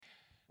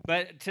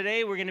But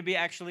today we're going to be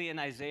actually in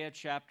Isaiah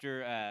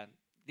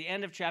the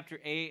end of chapter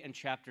 8 and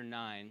chapter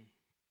 9.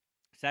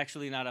 It's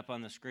actually not up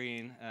on the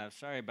screen.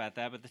 Sorry about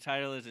that, but the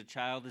title is A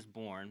Child is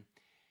Born.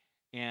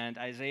 And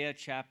Isaiah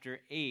chapter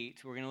 8,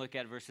 we're going to look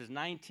at verses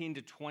 19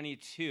 to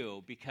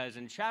 22, because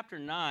in chapter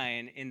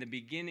 9, in the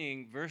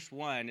beginning, verse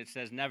 1, it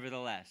says,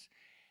 nevertheless.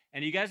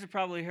 And you guys have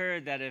probably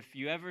heard that if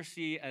you ever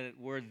see a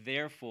word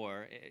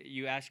therefore,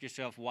 you ask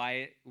yourself,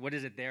 what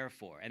is it there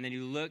for? And then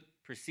you look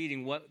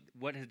preceding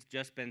what has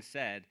just been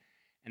said,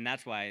 and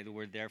that's why the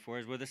word therefore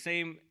is. Well, the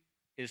same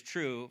is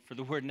true for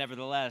the word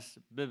nevertheless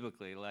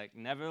biblically. Like,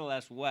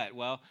 nevertheless what?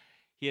 Well,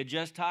 he had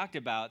just talked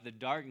about the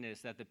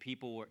darkness that the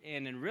people were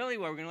in. And really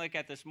what we're going to look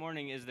at this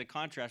morning is the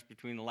contrast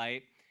between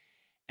light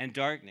and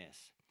darkness.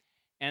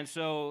 And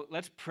so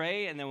let's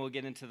pray, and then we'll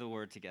get into the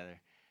word together.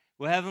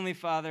 Well, Heavenly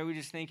Father, we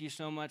just thank you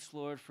so much,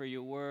 Lord, for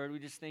your word. We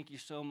just thank you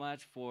so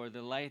much for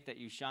the light that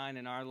you shine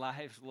in our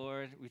lives,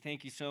 Lord. We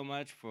thank you so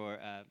much for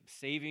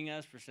saving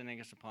us, for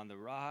sending us upon the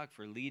rock,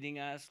 for leading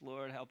us,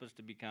 Lord. Help us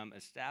to become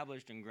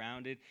established and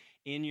grounded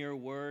in your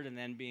word, and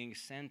then being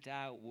sent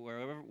out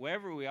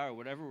wherever we are,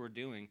 whatever we're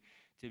doing,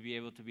 to be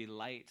able to be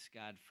lights,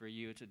 God, for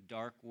you. It's a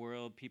dark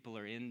world. People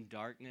are in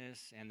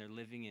darkness, and they're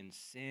living in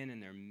sin,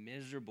 and they're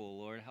miserable,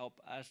 Lord.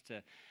 Help us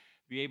to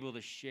be able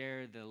to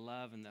share the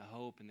love and the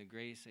hope and the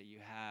grace that you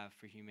have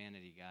for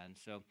humanity, God. And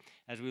so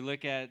as we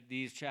look at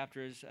these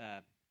chapters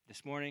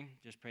this morning,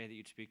 just pray that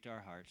you'd speak to our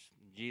hearts.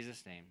 In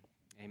Jesus' name,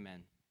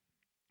 amen.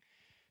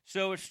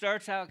 So it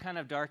starts out kind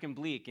of dark and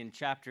bleak in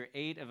chapter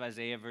 8 of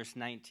Isaiah, verse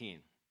 19.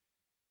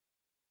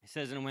 It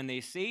says, and when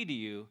they say to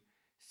you,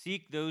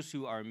 seek those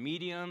who are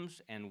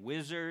mediums and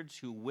wizards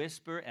who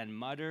whisper and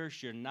mutter,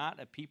 should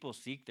not a people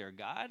seek their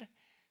God?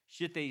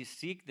 Should they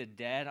seek the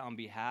dead on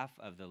behalf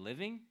of the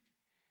living?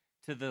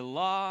 To the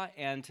law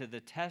and to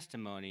the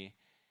testimony,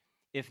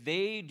 if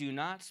they do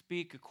not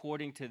speak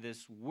according to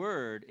this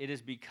word, it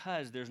is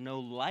because there's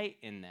no light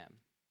in them.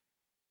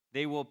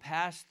 They will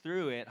pass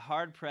through it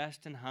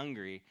hard-pressed and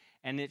hungry,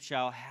 and it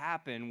shall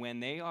happen when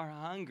they are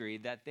hungry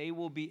that they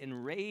will be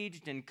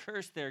enraged and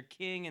curse their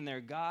king and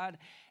their God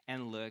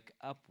and look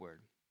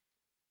upward.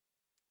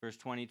 Verse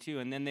 22,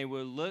 and then they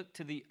will look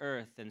to the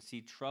earth and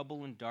see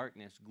trouble and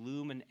darkness,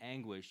 gloom and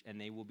anguish,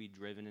 and they will be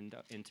driven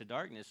into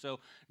darkness. So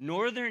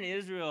northern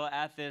Israel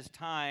at this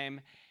time,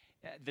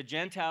 the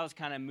Gentiles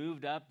kind of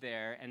moved up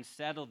there and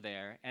settled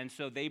there. And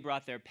so they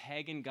brought their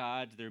pagan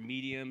gods, their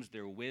mediums,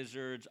 their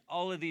wizards,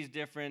 all of these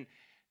different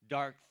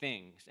dark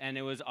things. And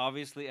it was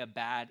obviously a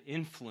bad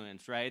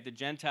influence, right? The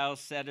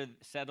Gentiles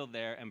settled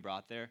there and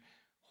brought their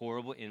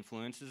horrible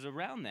influences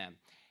around them.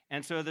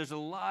 And so there's a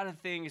lot of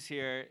things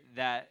here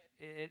that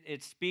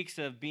it speaks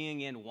of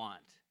being in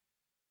want.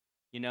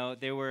 You know,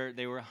 they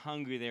were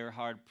hungry, they were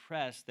hard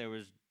pressed, there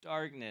was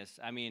darkness.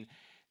 I mean,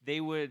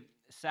 they would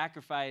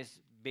sacrifice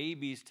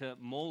babies to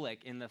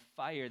Molech in the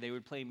fire. They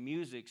would play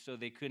music so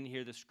they couldn't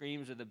hear the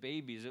screams of the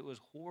babies. It was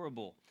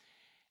horrible.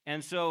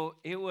 And so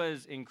it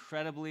was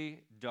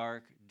incredibly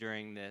dark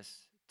during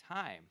this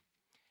time.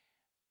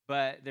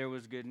 But there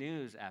was good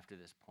news after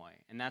this point.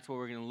 And that's what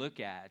we're going to look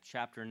at,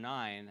 chapter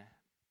 9,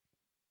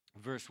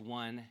 verse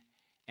 1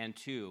 and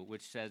 2,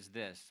 which says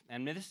this.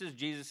 And this is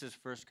Jesus'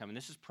 first coming.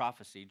 This is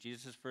prophecy.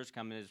 Jesus' first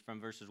coming is from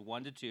verses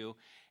 1 to 2,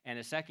 and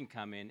his second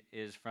coming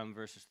is from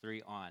verses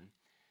 3 on.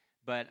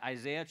 But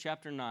Isaiah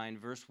chapter 9,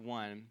 verse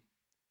 1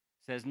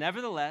 says,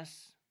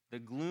 nevertheless, the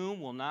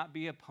gloom will not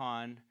be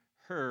upon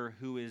her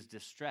who is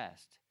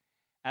distressed,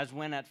 as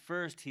when at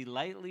first he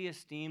lightly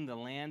esteemed the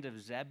land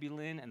of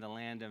Zebulun and the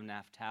land of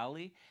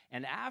Naphtali,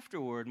 and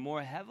afterward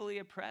more heavily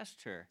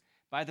oppressed her,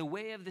 by the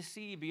way of the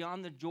sea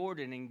beyond the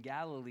Jordan in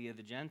Galilee of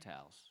the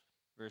Gentiles.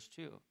 Verse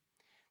 2.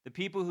 The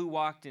people who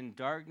walked in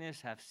darkness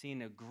have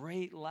seen a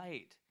great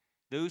light.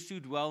 Those who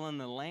dwell in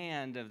the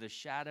land of the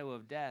shadow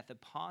of death,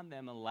 upon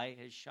them a light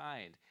has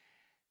shined.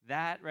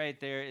 That right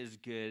there is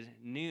good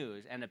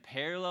news. And a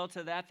parallel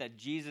to that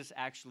Jesus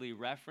actually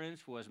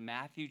referenced was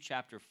Matthew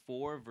chapter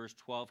 4, verse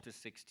 12 to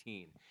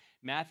 16.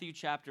 Matthew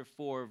chapter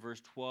 4,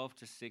 verse 12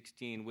 to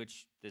 16,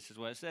 which this is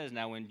what it says.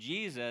 Now when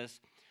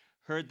Jesus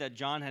heard that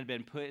John had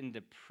been put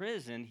into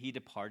prison, he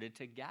departed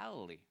to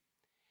Galilee.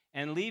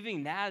 And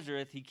leaving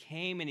Nazareth, he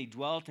came and he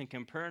dwelt in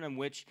Capernaum,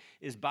 which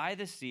is by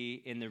the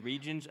sea in the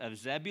regions of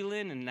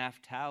Zebulun and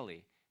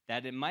Naphtali,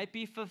 that it might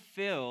be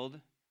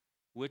fulfilled,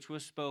 which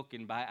was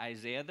spoken by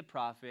Isaiah the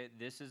prophet.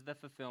 This is the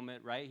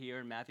fulfillment right here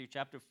in Matthew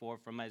chapter 4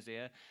 from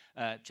Isaiah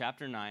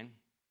chapter 9.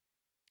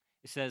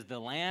 It says, the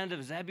land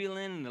of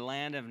Zebulun and the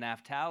land of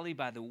Naphtali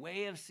by the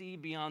way of sea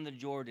beyond the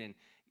Jordan,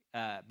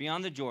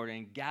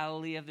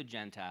 Galilee of the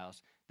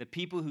Gentiles. The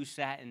people who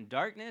sat in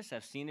darkness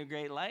have seen a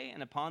great light,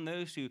 and upon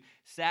those who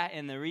sat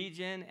in the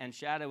region and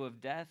shadow of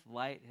death,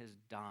 light has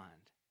dawned.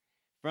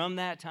 From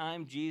that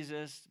time,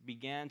 Jesus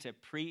began to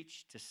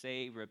preach, to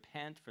say,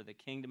 repent, for the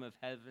kingdom of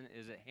heaven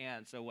is at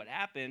hand. So what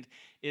happened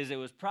is it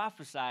was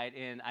prophesied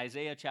in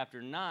Isaiah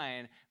chapter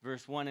 9,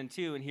 verse 1 and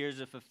 2, and here's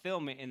a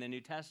fulfillment in the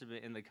New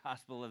Testament in the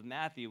Gospel of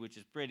Matthew, which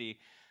is pretty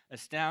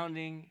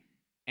astounding,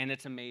 and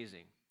it's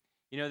amazing.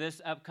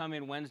 This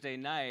upcoming Wednesday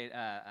night,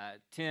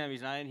 Tim,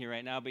 he's not in here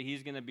right now, but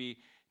he's going to be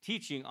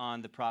teaching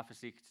on the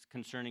prophecy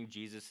concerning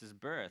Jesus'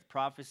 birth.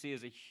 Prophecy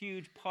is a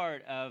huge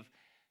part of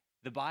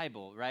the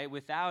Bible, right?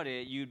 Without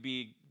it, you'd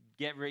be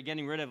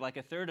getting rid of like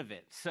a third of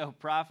it. So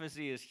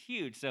prophecy is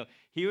huge. So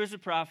here was a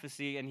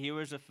prophecy and here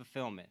was a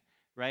fulfillment,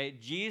 right?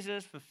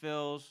 Jesus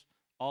fulfills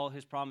all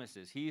his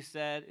promises. He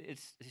said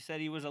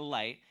he was a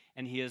light,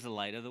 and he is the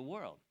light of the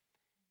world,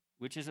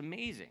 which is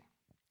amazing.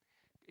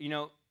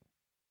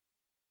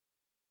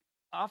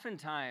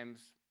 Oftentimes,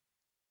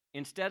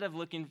 instead of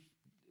looking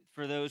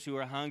for those who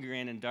are hungry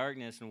and in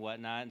darkness and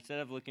whatnot, instead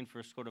of looking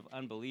for sort of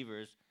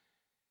unbelievers,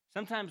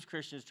 sometimes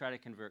Christians try to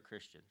convert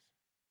Christians.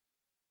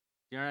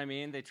 You know what I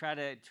mean? They try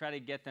to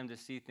get them to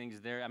see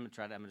things there. I'm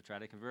gonna try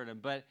to convert them,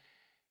 but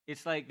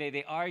it's like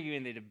they argue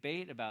and they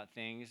debate about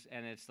things,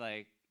 and it's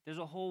like there's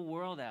a whole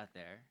world out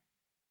there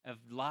of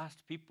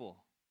lost people,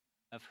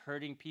 of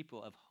hurting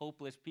people, of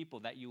hopeless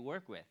people that you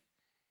work with,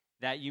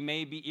 that you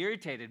may be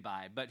irritated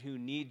by, but who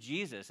need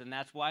Jesus, and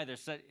that's why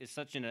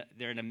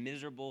they're in a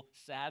miserable,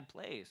 sad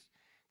place.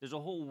 There's a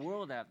whole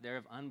world out there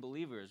of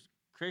unbelievers.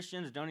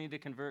 Christians don't need to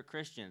convert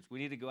Christians. We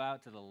need to go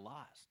out to the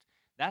lost.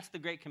 That's the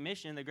Great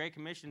Commission. The Great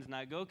Commission is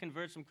not go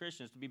convert some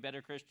Christians to be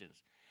better Christians.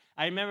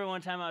 I remember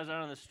one time I was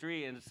out on the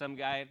street and some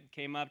guy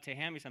came up to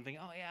hand me something.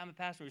 Oh, yeah, I'm a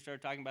pastor. We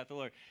started talking about the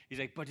Lord. He's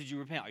like, but did you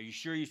repent? Are you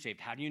sure you're saved?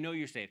 How do you know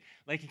you're saved?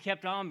 Like, he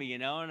kept on me,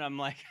 and I'm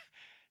like,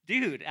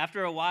 dude,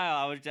 after a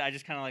while, I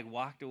just kind of like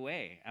walked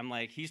away. I'm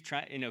like, he's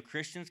trying,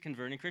 Christians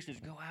converting Christians.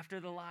 Go after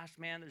the lost,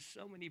 man. There's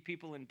so many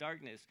people in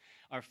darkness.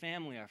 Our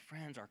family, our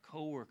friends, our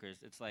coworkers.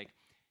 It's like,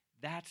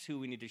 that's who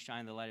we need to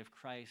shine the light of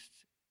Christ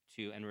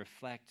to and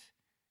reflect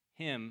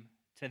him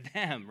to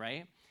them,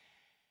 right?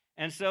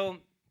 And so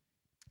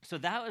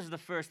that was the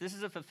first. This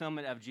is a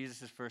fulfillment of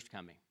Jesus' first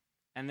coming.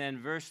 And then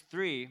verse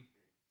 3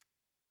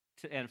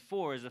 and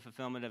 4 is a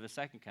fulfillment of his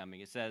second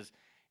coming. It says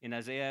in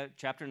Isaiah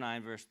chapter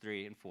 9, verse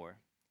 3 and 4,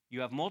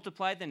 you have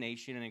multiplied the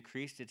nation and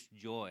increased its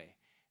joy.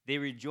 They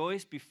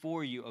rejoice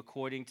before you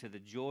according to the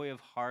joy of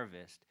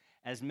harvest,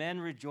 as men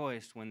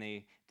rejoice when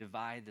they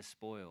divide the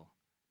spoil.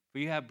 For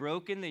you have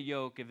broken the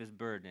yoke of his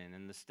burden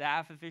and the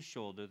staff of his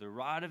shoulder, the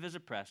rod of his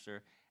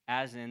oppressor,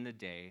 as in the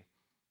day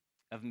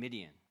of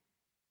Midian.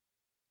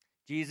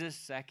 Jesus'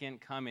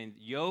 second coming,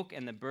 yoke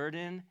and the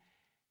burden,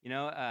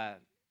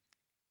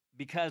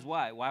 because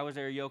why? Why was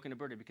there a yoke and a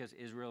burden? Because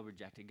Israel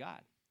rejected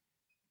God.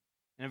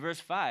 And in verse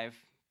 5,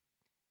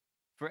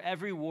 for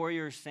every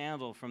warrior's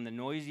sandal from the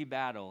noisy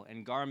battle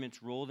and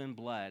garments rolled in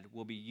blood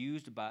will be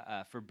used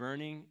for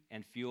burning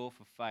and fuel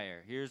for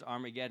fire. Here's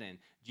Armageddon.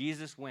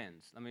 Jesus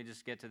wins. Let me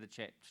just get to the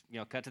chase.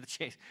 Cut to the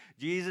chase.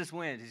 Jesus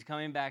wins. He's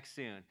coming back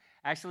soon.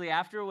 Actually,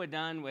 after we're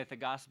done with the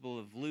Gospel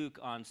of Luke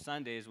on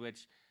Sundays,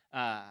 which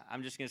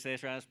I'm just going to say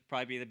this right now, it's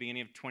probably be the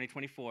beginning of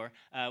 2024,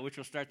 which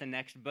will start the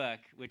next book,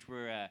 which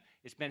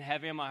it's been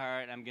heavy on my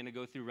heart. I'm going to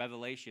go through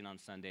Revelation on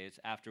Sundays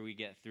after we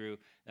get through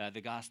the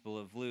Gospel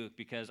of Luke,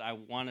 because I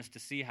want us to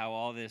see how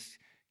all this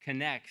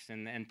connects.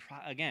 And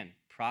again,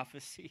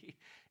 prophecy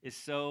is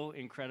so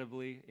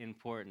incredibly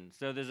important.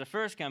 So there's a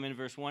first coming in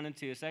verse 1 and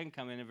 2, a second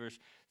coming in verse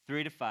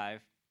 3 to 5,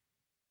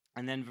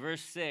 and then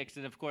verse 6.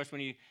 And of course,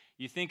 when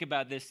you think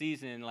about this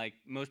season, like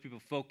most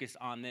people focus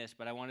on this,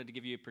 but I wanted to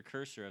give you a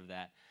precursor of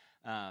that.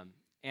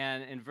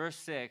 And in verse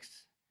 6,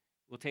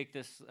 we'll take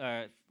this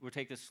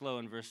slow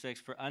in verse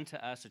 6. For unto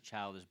us a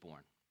child is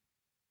born.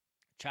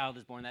 A child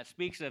is born. That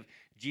speaks of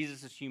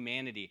Jesus'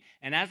 humanity.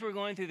 And as we're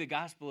going through the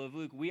Gospel of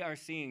Luke, we are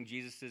seeing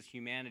Jesus'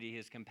 humanity,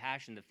 his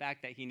compassion, the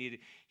fact that he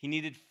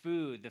needed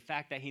food, the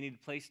fact that he needed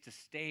a place to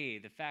stay,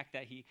 the fact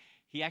that he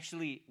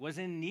actually was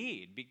in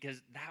need,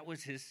 because that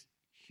was his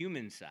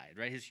human side,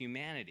 right? His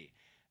humanity.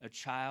 A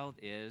child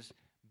is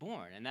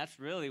born. And that's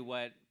really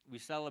what we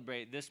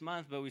celebrate this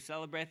month, but we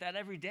celebrate that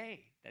every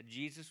day, that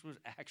Jesus was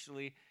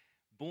actually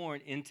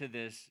born into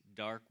this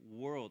dark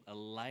world. A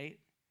light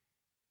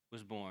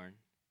was born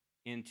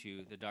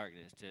into the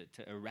darkness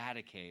to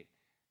eradicate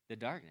the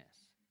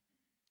darkness.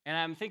 And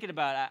I'm thinking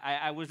about,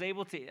 I was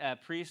able to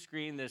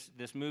pre-screen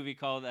this movie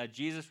called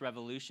Jesus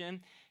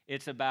Revolution.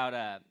 It's about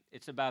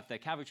the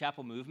Calvary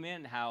Chapel movement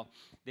and how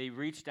they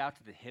reached out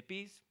to the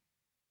hippies,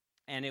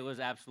 and it was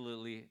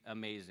absolutely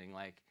amazing.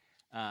 Like,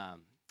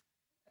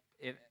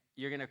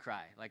 you're gonna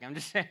cry. Like, I'm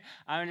just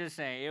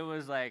saying. It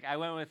was like I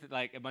went with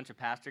like a bunch of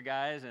pastor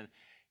guys, and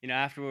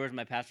afterwards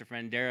my pastor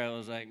friend Daryl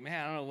was like,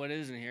 "Man, I don't know what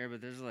is in here,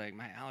 but there's like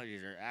my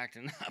allergies are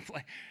acting up."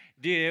 Like,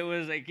 dude, it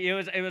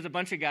was a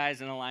bunch of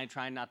guys in a line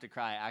trying not to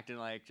cry, acting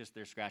like just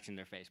they're scratching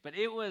their face. But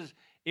it was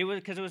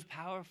because it was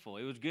powerful.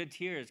 It was good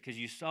tears because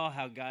you saw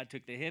how God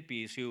took the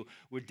hippies who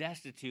were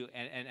destitute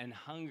and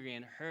hungry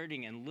and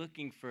hurting and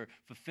looking for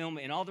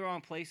fulfillment in all the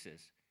wrong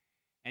places,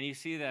 and you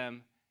see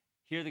them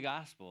hear the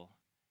gospel.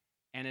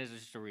 And it's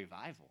just a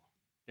revival.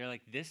 They're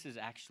like, this is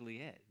actually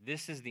it.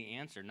 This is the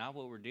answer, not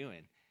what we're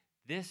doing.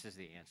 This is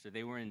the answer.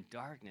 They were in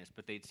darkness,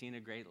 but they'd seen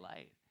a great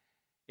light.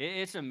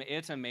 It's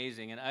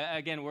amazing. And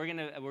again, we're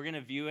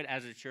gonna view it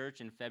as a church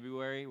in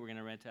February. We're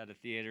gonna rent out a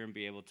theater and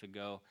be able to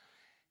go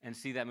and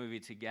see that movie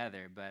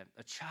together. But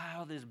a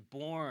child is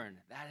born.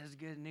 That is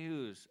good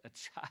news. A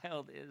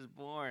child is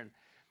born.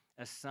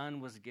 A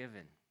son was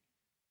given.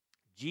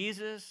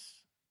 Jesus,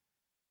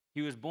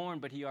 he was born,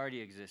 but he already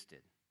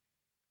existed,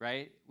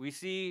 right? We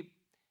see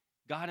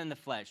God in the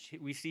flesh.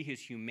 We see his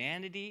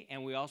humanity,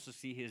 and we also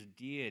see his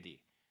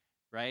deity,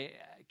 right?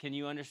 Can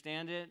you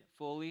understand it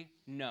fully?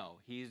 No.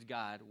 He's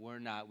God. We're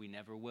not. We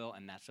never will,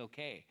 and that's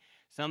okay.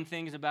 Some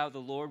things about the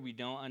Lord we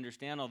don't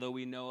understand, although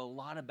we know a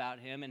lot about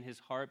him and his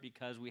heart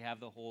because we have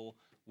the whole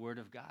Word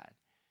of God.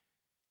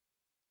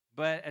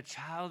 But a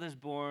child is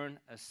born,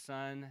 a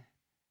son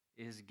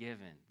is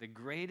given. The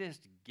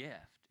greatest gift.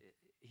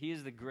 He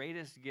is the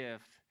greatest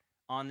gift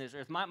on this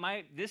earth.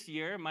 This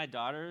year, my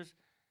daughters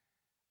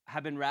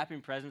have been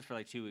wrapping presents for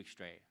like 2 weeks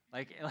straight.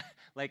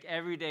 Like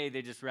every day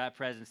they just wrap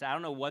presents. I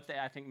don't know what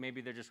I think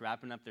maybe they're just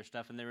wrapping up their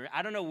stuff in their room.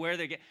 I don't know where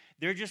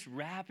they're just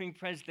wrapping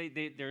presents.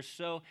 They're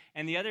so,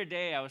 and the other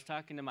day I was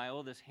talking to my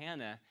oldest,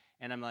 Hannah,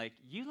 and I'm like,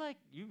 you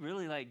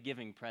really like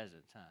giving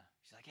presents, huh?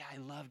 She's like, yeah, I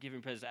love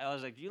giving presents. I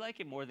was like, do you like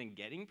it more than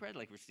getting presents,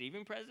 like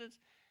receiving presents?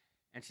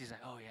 And she's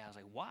like, oh yeah. I was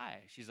like, why?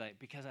 She's like,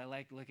 because I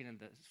like looking at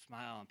the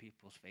smile on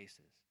people's faces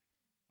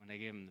when I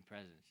give them the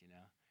presents, you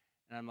know?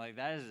 And I'm like,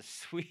 that is the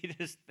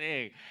sweetest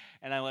thing.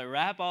 And I'm like,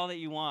 wrap all that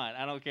you want.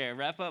 I don't care.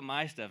 Wrap up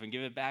my stuff and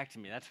give it back to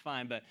me. That's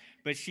fine. But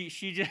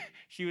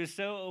she was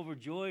so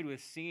overjoyed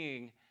with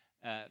seeing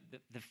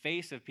the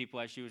face of people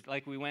as she was,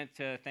 like we went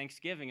to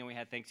Thanksgiving and we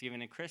had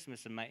Thanksgiving and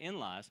Christmas and my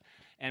in-laws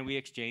and we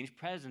exchanged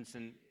presents.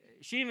 And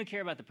she didn't even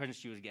care about the presents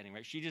she was getting,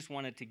 right? She just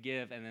wanted to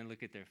give and then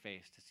look at their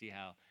face to see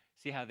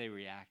how they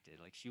reacted.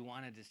 Like she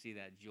wanted to see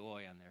that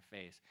joy on their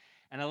face.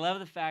 And I love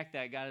the fact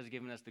that God has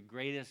given us the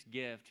greatest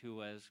gift, who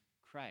was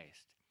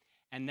Christ.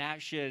 And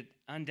that should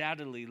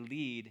undoubtedly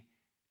lead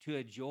to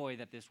a joy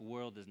that this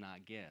world does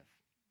not give.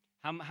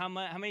 How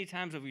many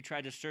times have we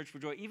tried to search for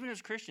joy, even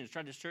as Christians,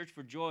 tried to search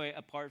for joy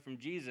apart from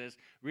Jesus,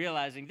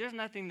 realizing there's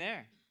nothing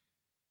there.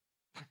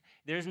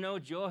 There's no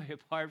joy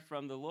apart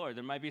from the Lord.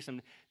 There might be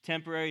some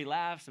temporary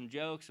laughs, some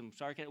jokes, some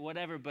sarcasm,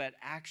 whatever, but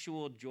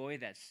actual joy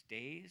that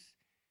stays,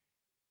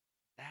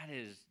 that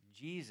is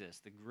Jesus,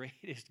 the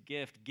greatest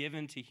gift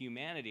given to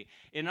humanity.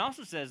 It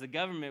also says the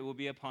government will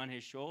be upon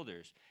his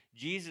shoulders.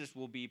 Jesus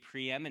will be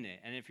preeminent.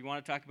 And if you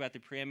want to talk about the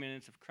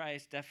preeminence of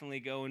Christ, definitely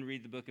go and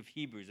read the book of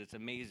Hebrews. It's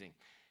amazing.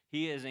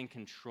 He is in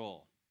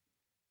control.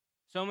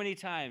 So many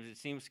times it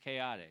seems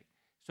chaotic.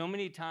 So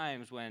many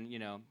times when,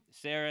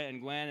 Sarah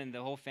and Gwen and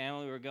the whole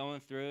family were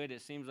going through it,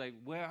 it seems like,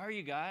 where are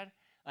you, God?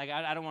 Like,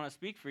 I don't want to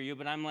speak for you,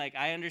 but I'm like,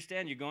 I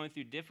understand you're going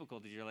through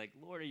difficulties. You're like,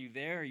 Lord, are you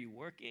there? Are you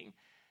working?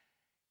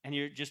 And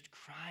you're just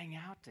crying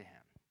out to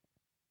him.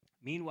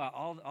 Meanwhile,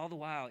 all the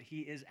while,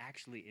 he is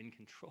actually in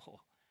control.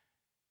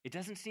 It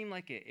doesn't seem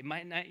like it.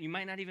 You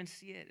might not even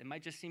see it. It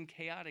might just seem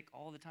chaotic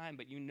all the time,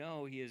 but you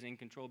know he is in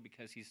control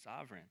because he's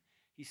sovereign.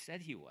 He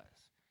said he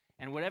was.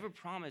 And whatever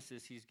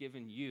promises he's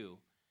given you,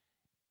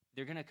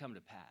 they're going to come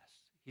to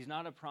pass. He's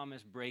not a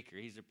promise breaker.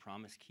 He's a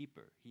promise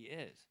keeper. He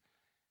is.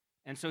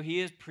 And so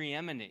he is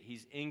preeminent.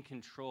 He's in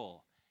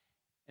control.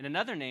 And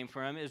another name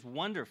for him is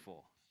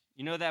wonderful.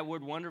 You know that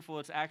word wonderful?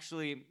 It's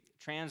actually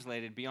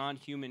translated beyond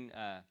human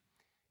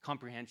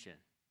comprehension.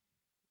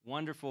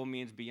 Wonderful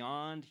means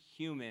beyond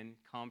human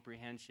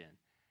comprehension.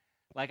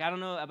 Like, I don't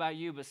know about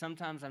you, but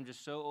sometimes I'm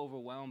just so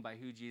overwhelmed by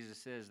who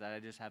Jesus is that I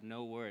just have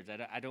no words.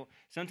 I don't.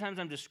 Sometimes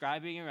I'm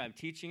describing him or I'm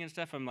teaching and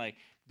stuff. I'm like,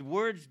 the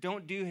words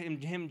don't do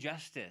him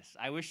justice.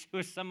 I wish it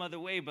was some other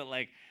way, but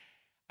like,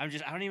 I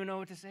don't even know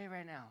what to say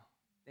right now.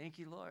 Thank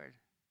you, Lord.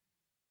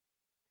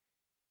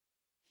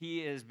 He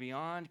is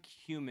beyond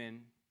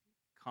human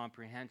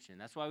comprehension.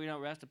 That's why we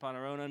don't rest upon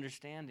our own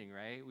understanding,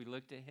 right? We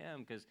look to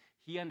him because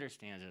he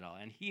understands it all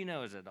and he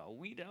knows it all.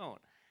 We don't.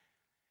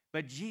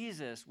 But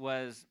Jesus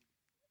was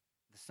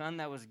the son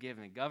that was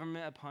given,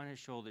 government upon his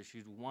shoulders. He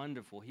was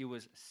wonderful. He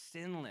was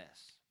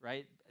sinless,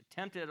 right?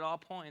 Tempted at all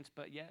points,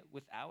 but yet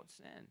without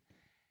sin.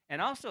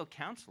 And also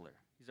counselor.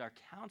 He's our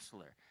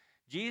counselor.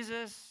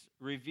 Jesus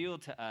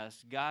revealed to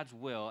us God's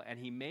will, and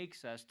he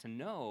makes us to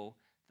know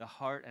the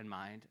heart and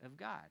mind of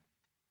God.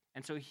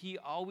 And so he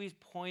always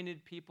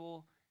pointed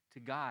people to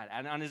God.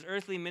 And on his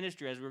earthly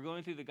ministry, as we're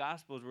going through the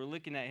Gospels, we're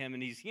looking at him,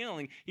 and he's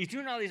healing. He's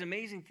doing all these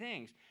amazing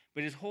things.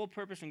 But his whole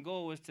purpose and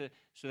goal was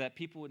so that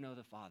people would know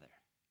the Father.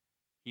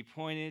 He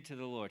pointed to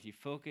the Lord. He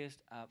focused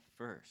up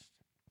first.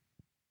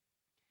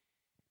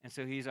 And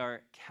so he's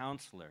our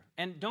counselor.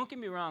 And don't get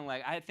me wrong,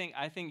 like I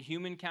think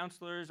human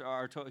counselors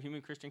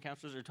human Christian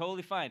counselors are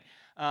totally fine,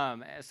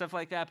 stuff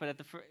like that.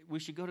 But we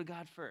should go to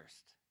God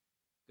first.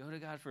 Go to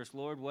God first.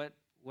 Lord, what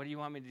do you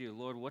want me to do?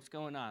 Lord, what's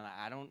going on?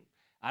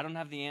 I don't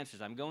have the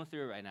answers. I'm going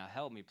through it right now.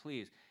 Help me,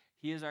 please.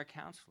 He is our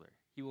counselor.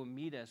 He will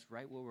meet us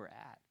right where we're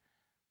at.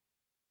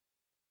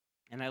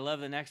 And I love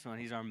the next one.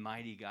 He's our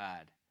mighty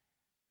God.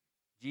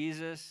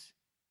 Jesus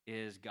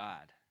is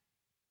God.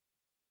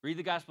 Read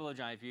the Gospel of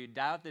John. If you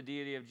doubt the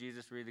deity of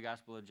Jesus, read the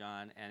Gospel of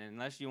John. And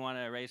unless you want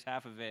to erase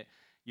half of it,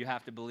 you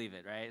have to believe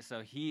it, right?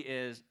 So he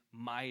is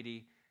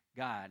mighty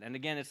God. And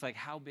again, it's like,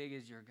 how big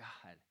is your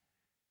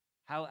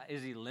God?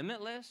 Is he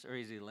limitless or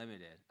is he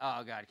limited?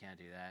 Oh, God can't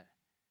do that.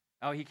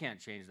 Oh, he can't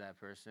change that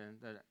person.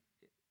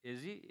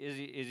 Is he? Is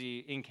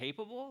he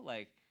incapable?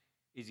 Like,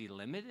 is he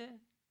limited?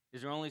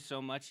 Is there only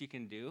so much he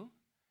can do?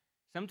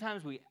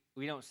 Sometimes we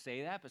don't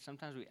say that, but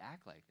sometimes we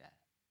act like that.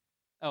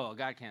 Oh, well,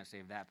 God can't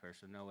save that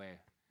person. No way.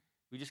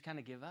 We just kind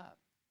of give up.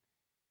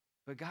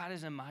 But God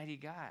is a mighty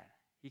God.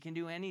 He can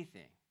do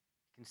anything.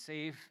 He can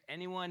save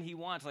anyone he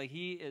wants. Like,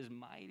 he is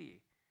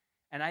mighty.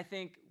 And I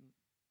think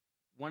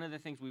one of the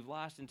things we've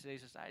lost in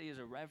today's society is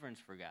a reverence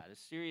for God, a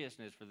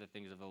seriousness for the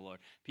things of the Lord.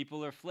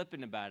 People are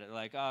flippant about it,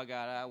 like, oh,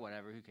 God,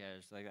 whatever, who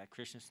cares? Like, that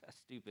Christian's that's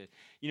stupid.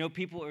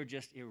 People are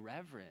just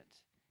irreverent,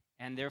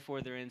 and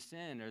therefore they're in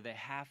sin, or they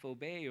half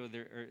obey, or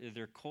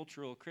they're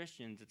cultural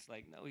Christians. It's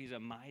like, no, he's a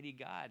mighty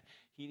God.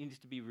 He needs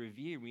to be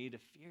revered. We need to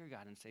fear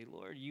God and say,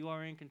 Lord, you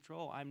are in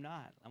control. I'm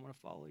not. I want to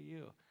follow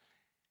you.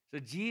 So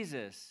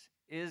Jesus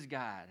is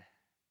God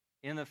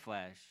in the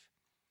flesh.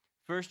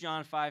 1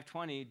 John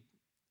 5:20,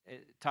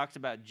 it talks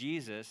about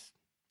Jesus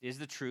is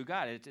the true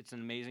God. It's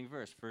an amazing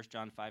verse, 1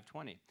 John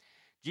 5:20.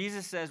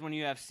 Jesus says, when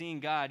you have seen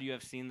God, you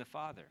have seen the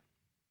Father.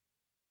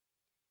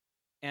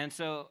 And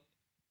so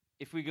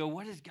if we go,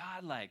 what is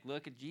God like?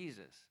 Look at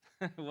Jesus.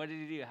 What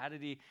did he do? How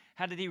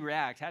did he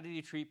react? How did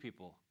he treat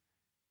people?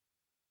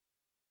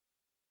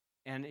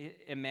 And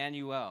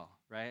Emmanuel,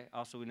 right?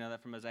 Also, we know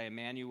that from Isaiah.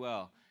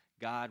 Emmanuel,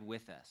 God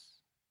with us.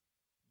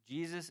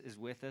 Jesus is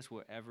with us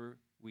wherever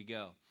we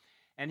go.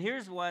 And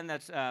here's one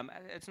that's,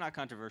 it's not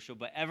controversial,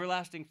 but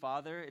everlasting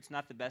Father, it's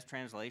not the best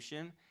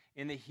translation.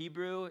 In the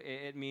Hebrew,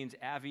 it means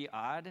Avi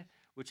Ad,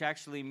 which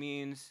actually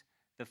means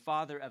the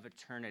Father of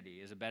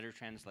eternity is a better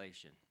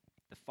translation.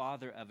 The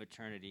Father of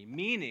eternity,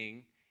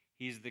 meaning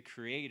he's the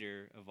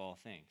creator of all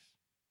things.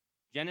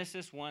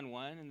 Genesis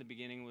 1:1, in the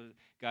beginning, was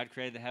God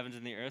created the heavens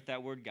and the earth.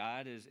 That word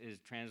God is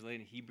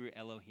translated in Hebrew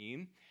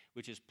Elohim,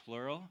 which is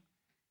plural,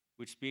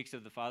 which speaks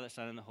of the Father,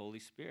 Son, and the Holy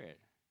Spirit.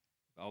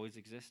 Always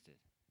existed.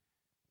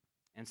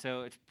 And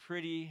so it's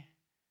pretty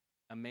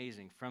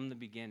amazing from the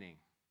beginning.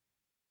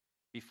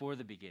 Before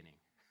the beginning,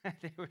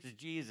 there was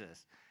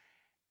Jesus.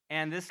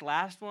 And this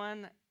last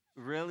one,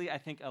 really, I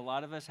think a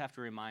lot of us have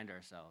to remind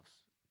ourselves,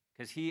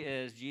 because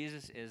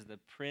Jesus is the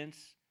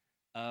Prince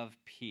of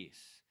Peace.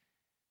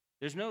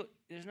 There's no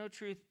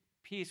true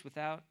peace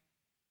without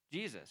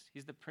Jesus.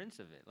 He's the Prince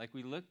of it. Like,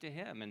 we look to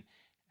him. And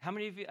how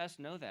many of us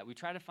know that? We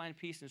try to find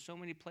peace in so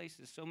many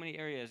places, so many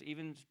areas,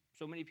 even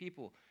so many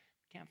people.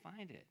 We can't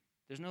find it.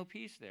 There's no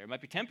peace there. It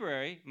might be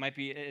temporary.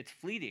 It's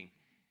fleeting.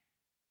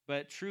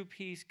 But true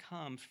peace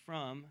comes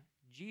from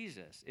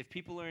Jesus. If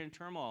people are in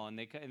turmoil and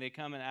they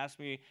come and ask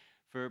me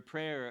for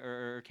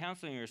prayer or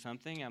counseling or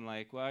something, I'm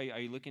like, well, are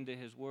you looking to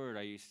his word?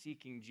 Are you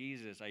seeking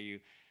Jesus?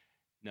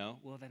 No?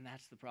 Well, then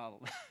that's the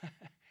problem.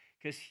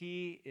 Because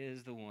he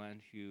is the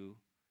one who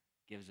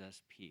gives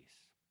us peace.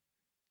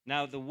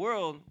 Now, the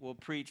world will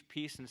preach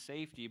peace and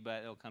safety,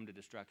 but it'll come to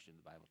destruction,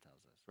 the Bible tells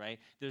us, right?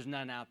 There's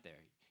none out there.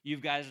 You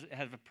guys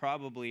have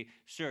probably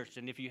searched,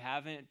 and if you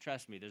haven't,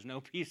 trust me, there's no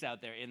peace out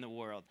there in the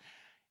world.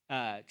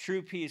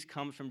 True peace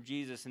comes from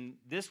Jesus. And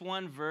this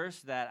one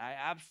verse that I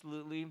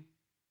absolutely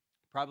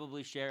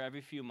probably share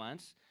every few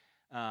months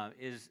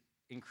is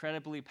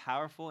incredibly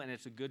powerful, and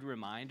it's a good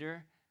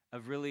reminder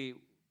of really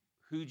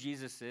who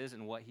Jesus is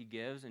and what he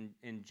gives.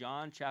 In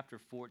John chapter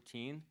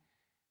 14,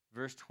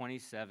 verse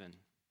 27,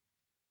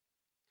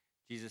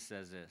 Jesus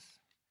says this.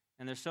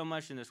 And there's so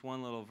much in this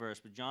one little verse,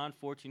 but John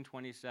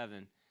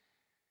 14:27,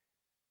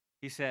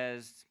 he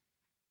says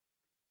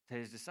to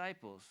his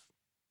disciples,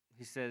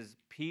 he says,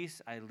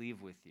 peace I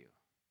leave with you.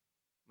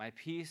 My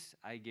peace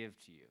I give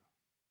to you.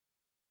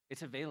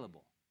 It's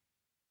available.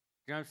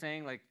 You know what I'm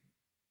saying? Like,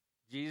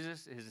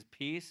 Jesus, his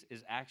peace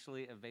is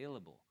actually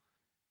available.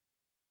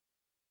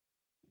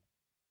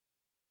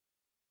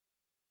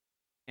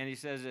 And he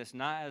says this,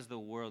 not as the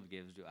world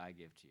gives do I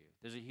give to you.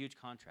 There's a huge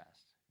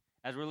contrast.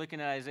 As we're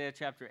looking at Isaiah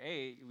chapter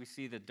 8, we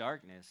see the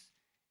darkness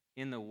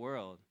in the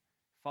world,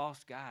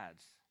 false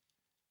gods,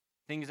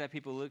 things that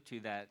people look to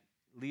that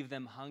leave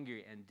them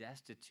hungry and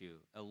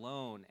destitute,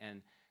 alone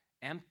and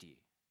empty.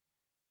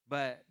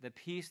 But the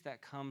peace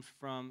that comes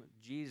from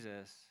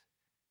Jesus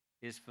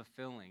is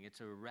fulfilling. It's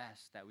a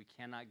rest that we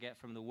cannot get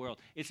from the world.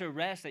 It's a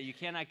rest that you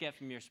cannot get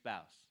from your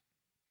spouse.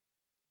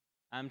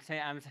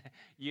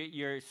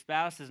 Your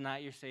spouse is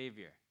not your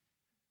savior.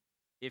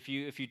 If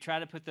you try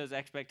to put those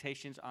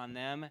expectations on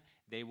them,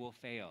 they will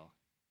fail.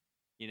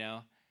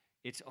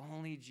 It's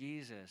only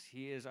Jesus.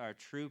 He is our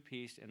true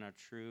peace and our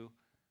true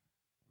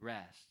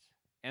rest.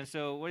 And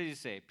so what did he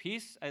say?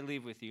 Peace I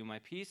leave with you, my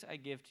peace I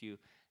give to you,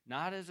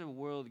 not as the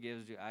world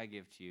gives do I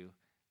give to you.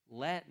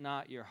 Let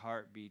not your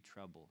heart be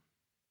troubled.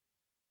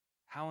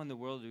 How in the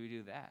world do we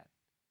do that?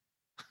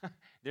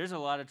 There's a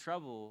lot of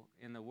trouble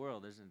in the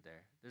world, isn't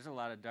there? There's a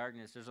lot of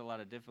darkness. There's a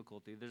lot of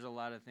difficulty. There's a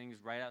lot of things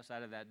right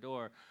outside of that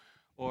door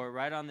or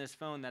right on this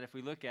phone that if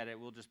we look at it,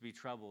 we'll just be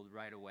troubled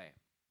right away.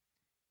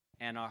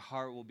 And our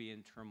heart will be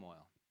in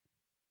turmoil.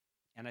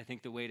 And I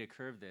think the way to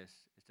curb this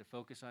is to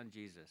focus on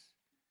Jesus,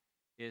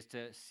 is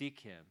to seek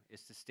him,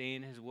 is to stay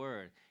in his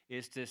word,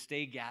 is to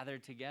stay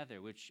gathered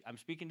together, which I'm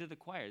speaking to the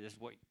choir. This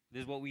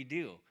is what we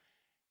do.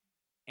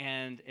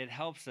 And it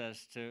helps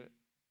us to,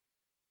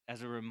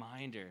 as a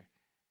reminder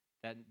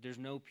that there's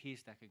no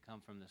peace that could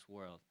come from this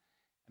world.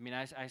 I mean,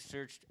 I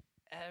searched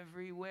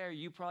everywhere.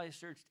 You probably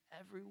searched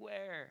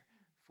everywhere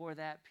for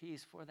that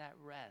peace, for that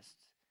rest.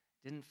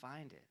 Didn't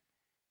find it.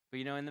 But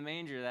in the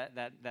manger,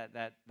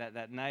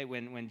 that night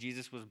when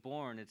Jesus was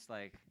born, it's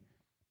like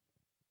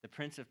the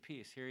Prince of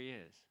Peace. Here he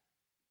is,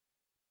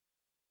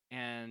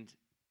 and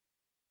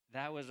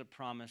that was a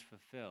promise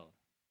fulfilled.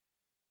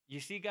 You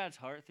see God's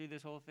heart through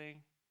this whole thing.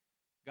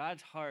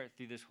 God's heart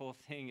through this whole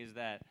thing is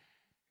that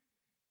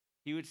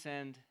He would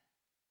send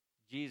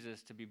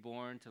Jesus to be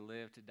born, to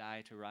live, to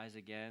die, to rise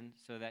again,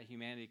 so that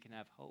humanity can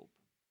have hope.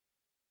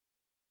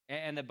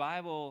 And the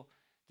Bible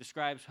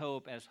describes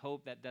hope as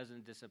hope that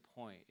doesn't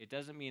disappoint. It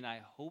doesn't mean I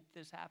hope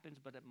this happens,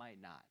 but it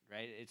might not,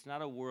 right? It's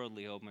not a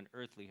worldly hope, an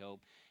earthly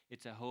hope.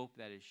 It's a hope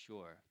that is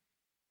sure.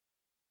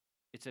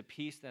 It's a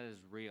peace that is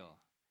real.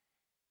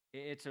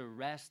 It's a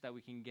rest that we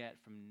can get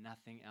from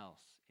nothing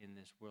else in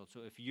this world.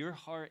 So if your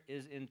heart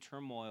is in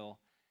turmoil,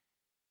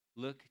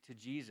 look to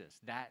Jesus.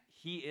 That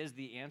He is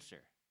the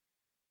answer.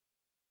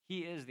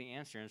 He is the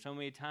answer. And so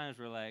many times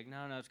we're like,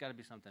 no, it's got to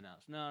be something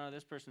else. No,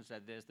 this person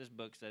said this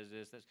book says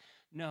this.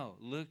 No,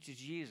 look to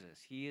Jesus.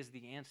 He is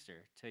the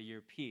answer to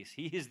your peace.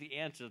 He is the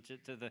answer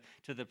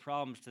to the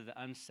problems, to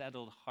the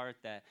unsettled heart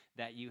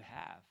that you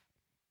have.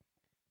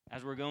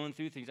 As we're going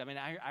through things, I mean,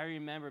 I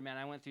remember, man,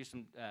 I went through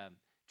some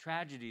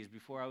tragedies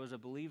before I was a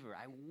believer.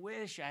 I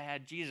wish I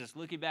had Jesus.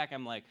 Looking back,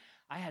 I'm like,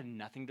 I had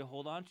nothing to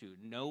hold on to.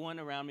 No one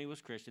around me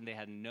was Christian. They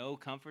had no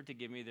comfort to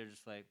give me. They're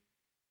just like,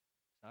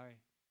 sorry.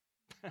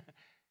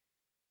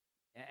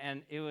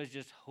 And it was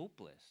just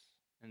hopeless,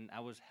 and I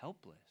was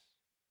helpless.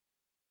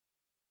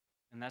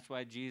 And that's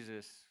why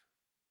Jesus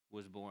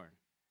was born.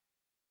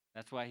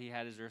 That's why He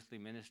had His earthly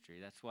ministry.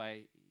 That's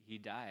why He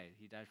died.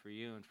 He died for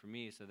you and for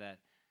me so that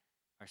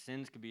our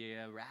sins could be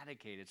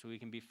eradicated, so we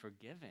can be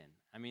forgiven.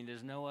 I mean,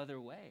 there's no other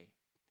way.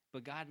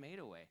 But God made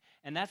a way.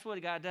 And that's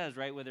what God does,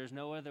 right? Where there's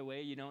no other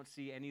way, you don't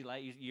see any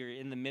light. You're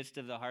in the midst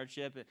of the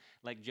hardship,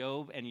 like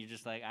Job, and you're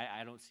just like,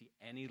 I don't see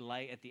any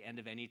light at the end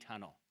of any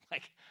tunnel.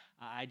 Like,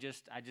 I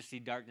just see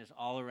darkness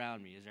all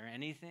around me. Is there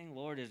anything?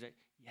 Lord, is it?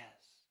 Yes.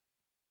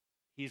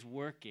 He's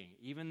working.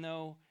 Even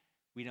though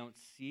we don't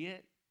see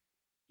it,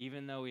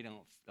 even though we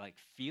don't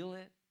feel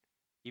it,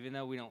 even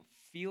though we don't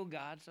feel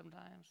God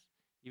sometimes,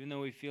 even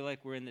though we feel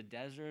like we're in the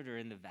desert or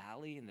in the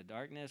valley, in the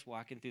darkness,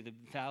 walking through the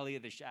valley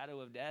of the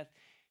shadow of death,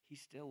 He's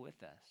still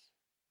with us.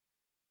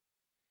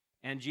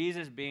 And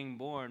Jesus being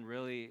born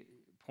really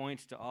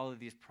points to all of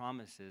these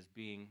promises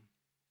being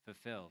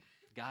fulfilled.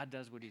 God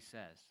does what He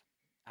says.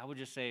 I would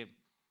just say,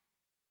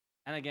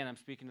 and again, I'm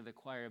speaking to the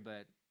choir,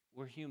 but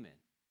we're human.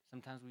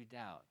 Sometimes we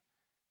doubt.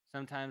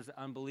 Sometimes the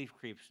unbelief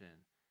creeps in.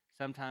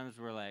 Sometimes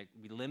we're like,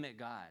 we limit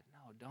God.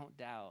 No, don't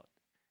doubt.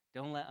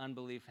 Don't let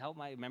unbelief help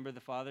remember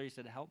the Father, He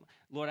said, help,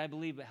 Lord, I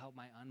believe, but help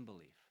my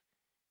unbelief.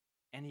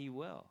 And He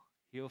will.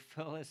 He'll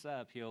fill us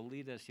up. He'll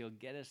lead us. He'll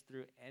get us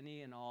through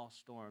any and all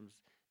storms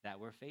that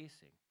we're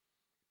facing.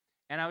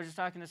 And I was just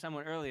talking to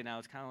someone earlier, and I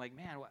was kind of like,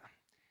 man,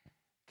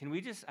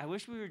 I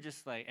wish we were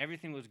just like,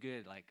 everything was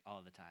good, like,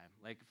 all the time.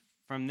 Like,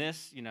 from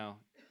this,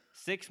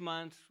 6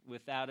 months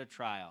without a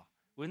trial.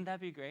 Wouldn't that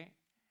be great?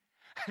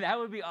 That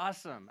would be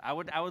awesome. I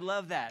would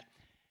love that.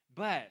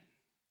 But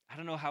I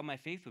don't know how my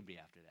faith would be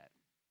after that.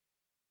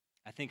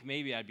 I think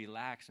maybe I'd be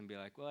lax and be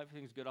like, well,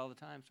 everything's good all the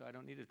time, so I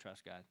don't need to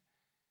trust God.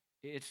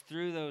 It's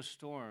through those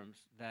storms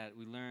that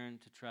we learn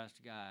to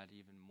trust God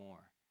even more,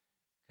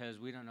 because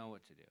we don't know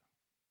what to do.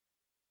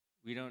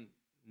 We don't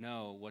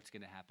know what's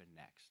going to happen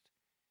next.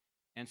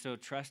 And so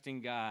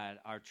trusting God,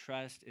 our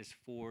trust is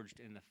forged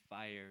in the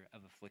fire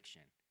of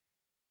affliction.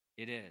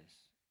 It is.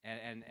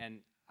 And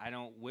I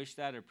don't wish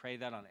that or pray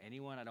that on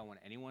anyone. I don't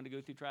want anyone to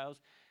go through trials.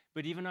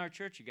 But even our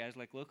church, you guys,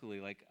 like locally,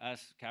 like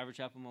us, Calvary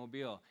Chapel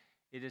Mobile,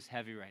 it is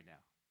heavy right now.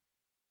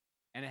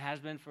 And it has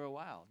been for a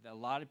while. A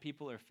lot of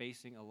people are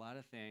facing a lot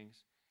of things,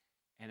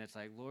 and it's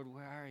like, Lord,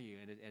 where are you?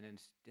 And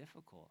it's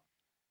difficult.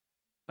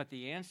 But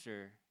the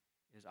answer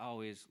is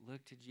always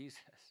look to Jesus.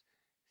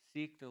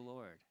 Seek the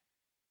Lord.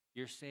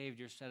 You're saved.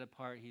 You're set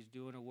apart. He's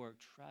doing a work.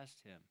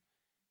 Trust Him.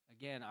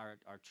 Again, our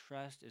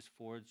trust is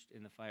forged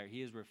in the fire.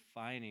 He is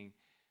refining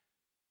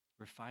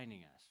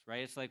us,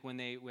 right? It's like when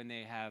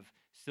they have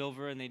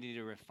silver and they need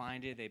to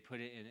refine it, they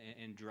put it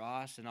in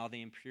dross, and all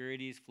the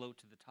impurities float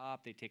to the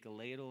top. They take a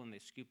ladle and they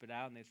scoop it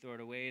out and they throw it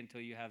away until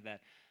you have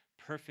that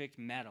perfect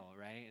metal,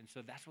 right? And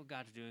so that's what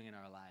God's doing in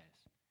our lives.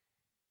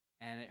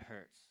 And it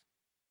hurts.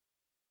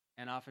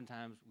 And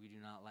oftentimes we do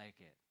not like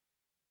it,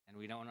 and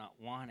we do not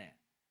want it.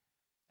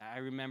 I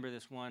remember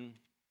this one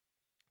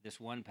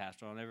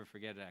pastor, I'll never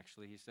forget it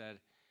actually. He said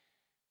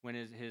when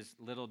his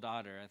little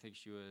daughter, I think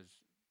she was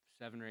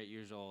 7 or 8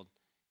 years old,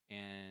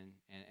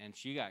 and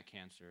she got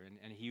cancer,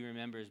 and he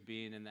remembers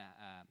being in the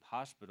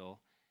hospital,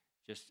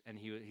 and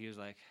he was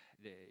like,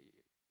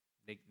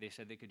 they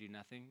said they could do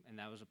nothing, and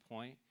that was a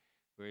point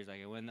where he's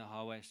like, I went in the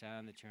hallway, I sat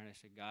on the chair, and I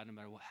said, God, no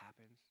matter what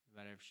happens,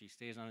 no matter if she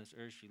stays on this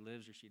earth, she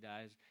lives or she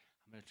dies,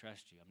 I'm going to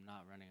trust you. I'm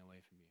not running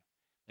away from you.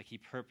 Like, he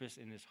purposed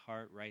in his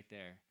heart right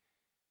there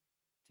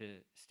to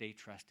stay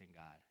trusting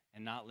God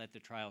and not let the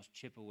trials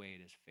chip away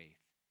at his faith.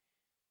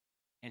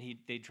 And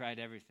they tried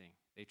everything.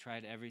 They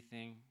tried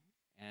everything,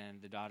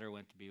 and the daughter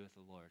went to be with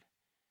the Lord.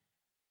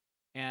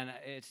 And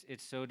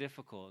it's so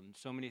difficult, and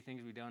so many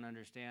things we don't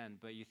understand.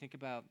 But you think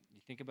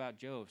about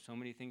Job, so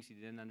many things he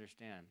didn't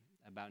understand.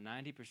 About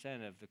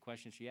 90% of the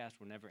questions he asked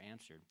were never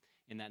answered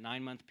in that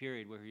 9-month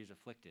period where he was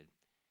afflicted.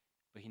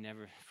 But he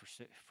never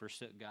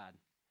forsook God.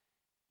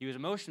 He was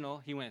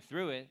emotional. He went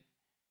through it.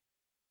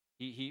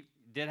 He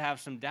did have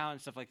some doubt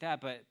and stuff like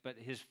that, but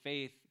his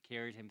faith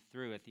carried him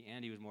through. At the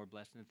end, he was more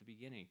blessed than at the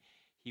beginning.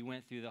 He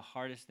went through the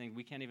hardest thing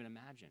we can't even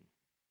imagine,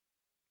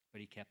 but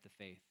he kept the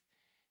faith.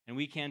 And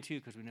we can too,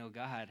 because we know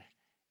God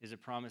is a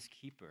promise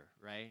keeper,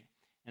 right?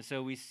 And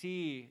so we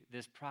see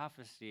this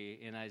prophecy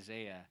in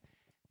Isaiah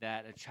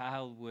that a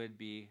child would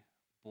be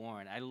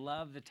born. I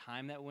love the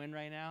time that we're in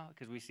right now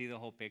because we see the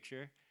whole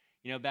picture.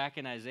 You know, back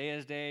in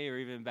Isaiah's day or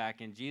even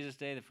back in Jesus'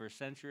 day, the first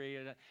century,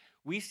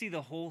 we see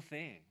the whole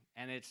thing.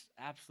 And it's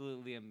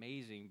absolutely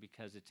amazing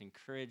because it's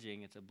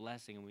encouraging, it's a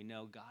blessing, and we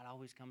know God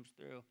always comes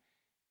through.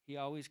 He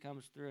always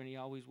comes through, and he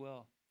always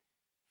will.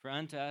 For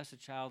unto us a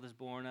child is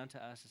born, unto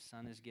us a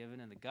son is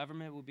given, and the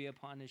government will be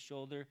upon his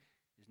shoulder.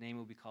 His name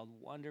will be called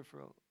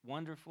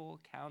Wonderful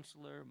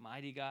Counselor,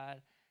 Mighty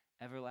God,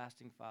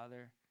 Everlasting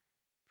Father,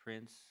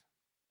 Prince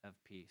of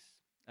Peace.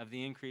 Of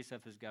the increase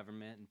of his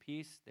government and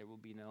peace there will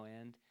be no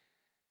end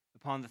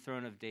upon the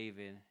throne of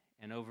David,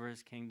 and over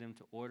his kingdom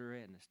to order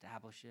it and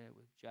establish it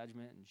with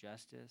judgment and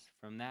justice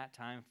from that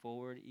time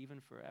forward,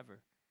 even forever.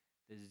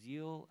 The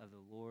zeal of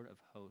the Lord of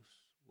hosts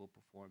will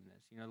perform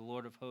this. You know, the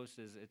Lord of hosts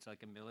it's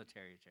like a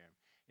military term.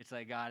 It's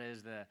like God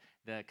is the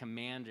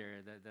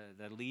commander,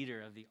 the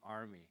leader of the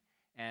army.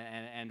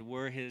 And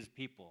we're his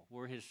people.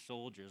 We're his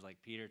soldiers,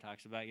 like Peter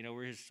talks about. You know,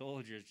 we're his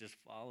soldiers just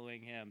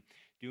following him,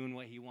 doing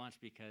what he wants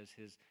because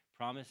his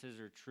promises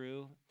are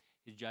true,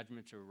 his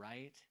judgments are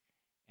right,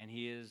 and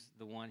he is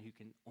the one who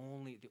the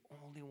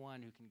only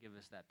one who can give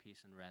us that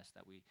peace and rest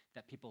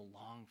that people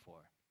long for.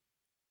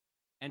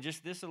 And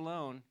just this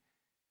alone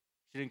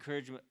should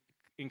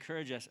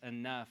encourage us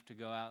enough to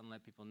go out and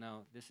let people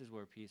know this is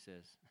where peace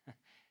is.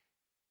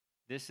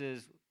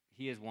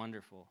 He is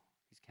wonderful.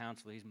 He's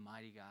counselor. He's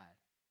mighty God.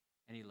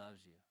 And he loves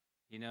you.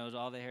 He knows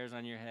all the hairs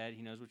on your head.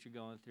 He knows what you're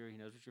going through. He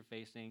knows what you're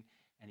facing.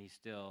 And he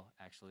still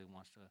actually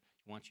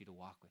wants you to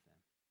walk with him.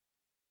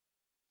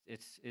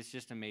 It's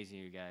just amazing,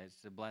 you guys.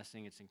 It's a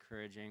blessing. It's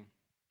encouraging.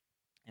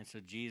 And so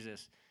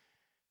Jesus,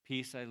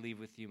 peace I leave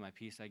with you, my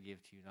peace I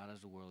give to you. Not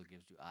as the world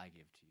gives, do I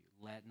give to you.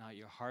 Let not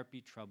your heart be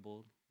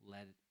troubled.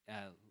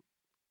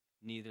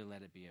 Neither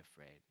let it be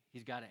afraid.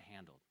 He's got it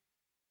handled.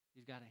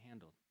 He's got it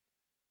handled.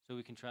 So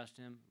we can trust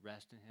him,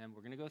 rest in him.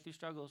 We're going to go through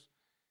struggles,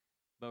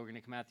 but we're going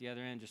to come out the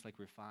other end just like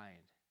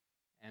refined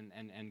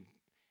and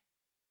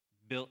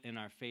built in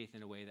our faith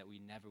in a way that we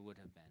never would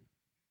have been.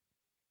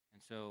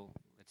 And so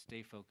let's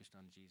stay focused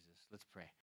on Jesus. Let's pray.